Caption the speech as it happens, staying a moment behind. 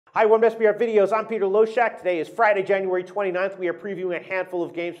Hi, one Best BR Videos. I'm Peter Loshak. Today is Friday, January 29th. We are previewing a handful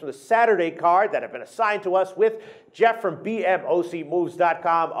of games from the Saturday card that have been assigned to us with Jeff from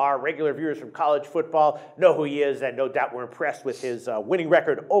BMOCMoves.com. Our regular viewers from college football know who he is, and no doubt we're impressed with his winning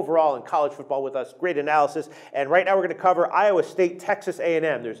record overall in college football with us. Great analysis. And right now we're going to cover Iowa State, Texas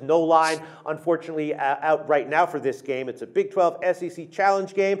A&M. There's no line, unfortunately, out right now for this game. It's a Big 12 SEC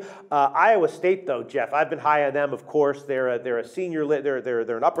Challenge game. Iowa State, though, Jeff, I've been high on them, of course. They're a senior, they're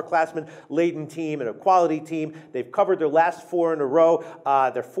an upperclassman-laden team and a quality team. They've covered their last four in a row.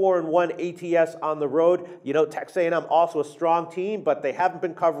 They're 4-1 ATS on the road. You know, Texas A&M also a strong team, but they haven't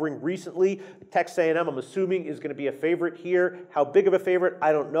been covering recently. Texas A&M, I'm assuming, is going to be a favorite here. How big of a favorite,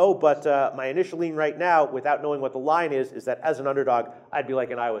 I don't know, but my initial lean right now, without knowing what the line is that as an underdog, I'd be like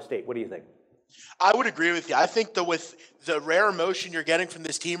an Iowa State. What do you think? I would agree with you. I think that with the rare emotion you're getting from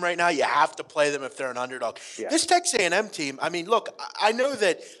this team right now, you have to play them if they're an underdog. Yeah. This Texas A&M team, I mean, look, I know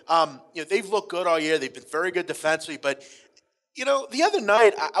that they've looked good all year. They've been very good defensively, but the other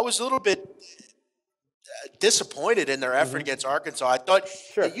night I was a little bit disappointed in their effort against Arkansas. I thought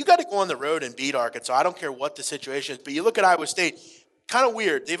you got to go on the road and beat Arkansas. I don't care what the situation is, but you look at Iowa State. Kind of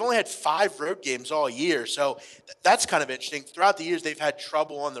weird. They've only had 5 road games all year, so that's kind of interesting. Throughout the years, they've had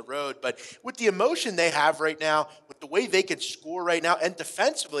trouble on the road, but with the emotion they have right now, with the way they can score right now, and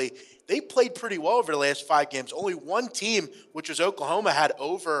defensively, they played pretty well over the last 5 games. Only one team, which was Oklahoma, had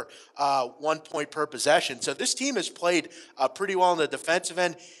over 1 point per possession. So this team has played pretty well on the defensive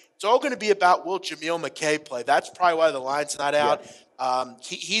end. It's all going to be about will Jameel McKay play. That's probably why the line's not out. Yeah.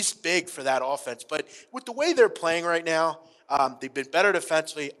 He's big for that offense, but with the way they're playing right now, they've been better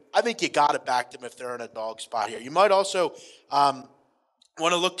defensively. I think you got to back them if they're in a dog spot here. You might also want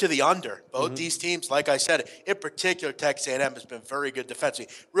to look to the under. Both these teams, like I said, in particular, Texas A&M has been very good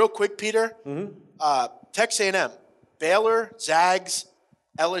defensively. Real quick, Peter, Texas A&M, Baylor, Zags,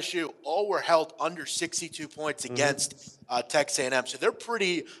 LSU, all were held under 62 points against Texas A&M. So they're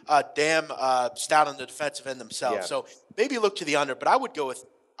pretty damn stout on the defensive end themselves. Yeah. So maybe look to the under, but I would go with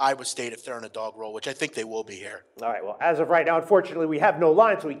Iowa State if they're in a dog roll, which I think they will be here. All right, well, as of right now, unfortunately, we have no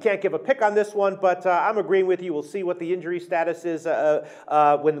line, so we can't give a pick on this one, but I'm agreeing with you. We'll see what the injury status is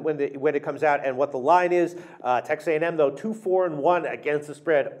when it comes out and what the line is. Texas A&M, though, 2-4-1 against the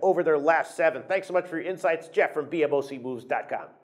spread over their last 7. Thanks so much for your insights. Jeff from BMOCMoves.com.